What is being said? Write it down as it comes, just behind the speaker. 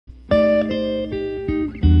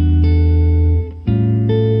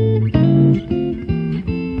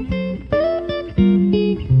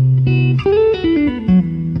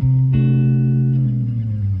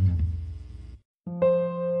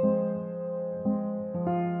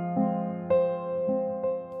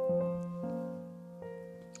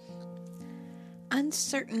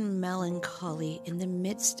uncertain melancholy in the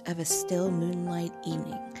midst of a still moonlight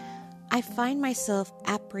evening, I find myself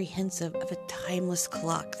apprehensive of a timeless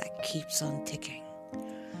clock that keeps on ticking.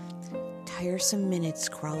 Tiresome minutes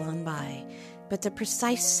crawl on by, but the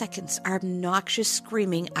precise seconds are obnoxious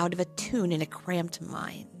screaming out of a tune in a cramped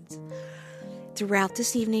mind. Throughout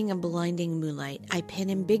this evening of blinding moonlight, I pen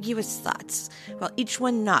ambiguous thoughts, while each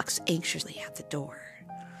one knocks anxiously at the door.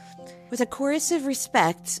 With a chorus of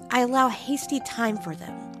respect, I allow hasty time for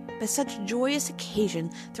them. But such joyous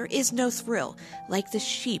occasion, there is no thrill, like the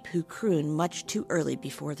sheep who croon much too early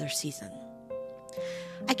before their season.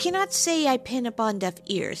 I cannot say I pin upon deaf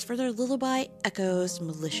ears, for their lullaby echoes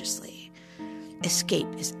maliciously.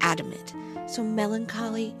 Escape is adamant, so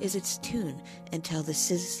melancholy is its tune until the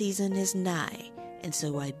season is nigh, and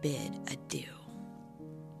so I bid adieu.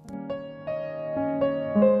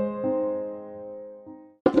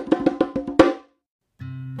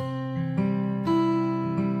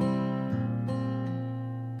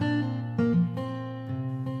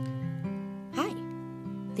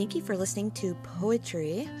 Thank you for listening to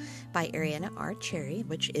Poetry by Ariana R. Cherry,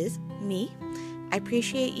 which is me. I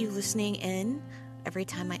appreciate you listening in every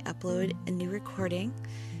time I upload a new recording,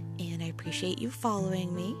 and I appreciate you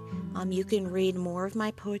following me. You can read more of my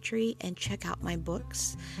poetry and check out my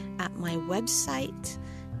books at my website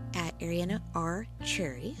at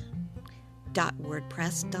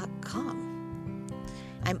arianarcherry.wordpress.com.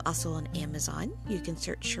 I'm also on Amazon. You can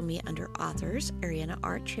search for me under authors, Ariana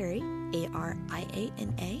R. Cherry,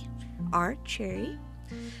 Ariana R. Cherry.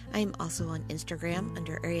 I'm also on Instagram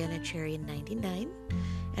under Ariana Cherry 99.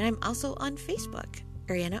 And I'm also on Facebook,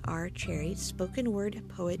 Ariana R. Cherry, spoken word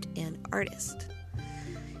poet and artist.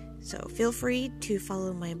 So feel free to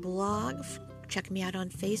follow my blog. Check me out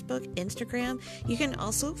on Facebook, Instagram. You can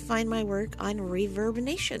also find my work on Reverb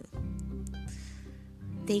Nation.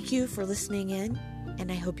 Thank you for listening in,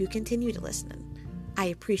 and I hope you continue to listen. I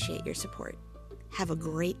appreciate your support. Have a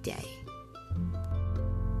great day.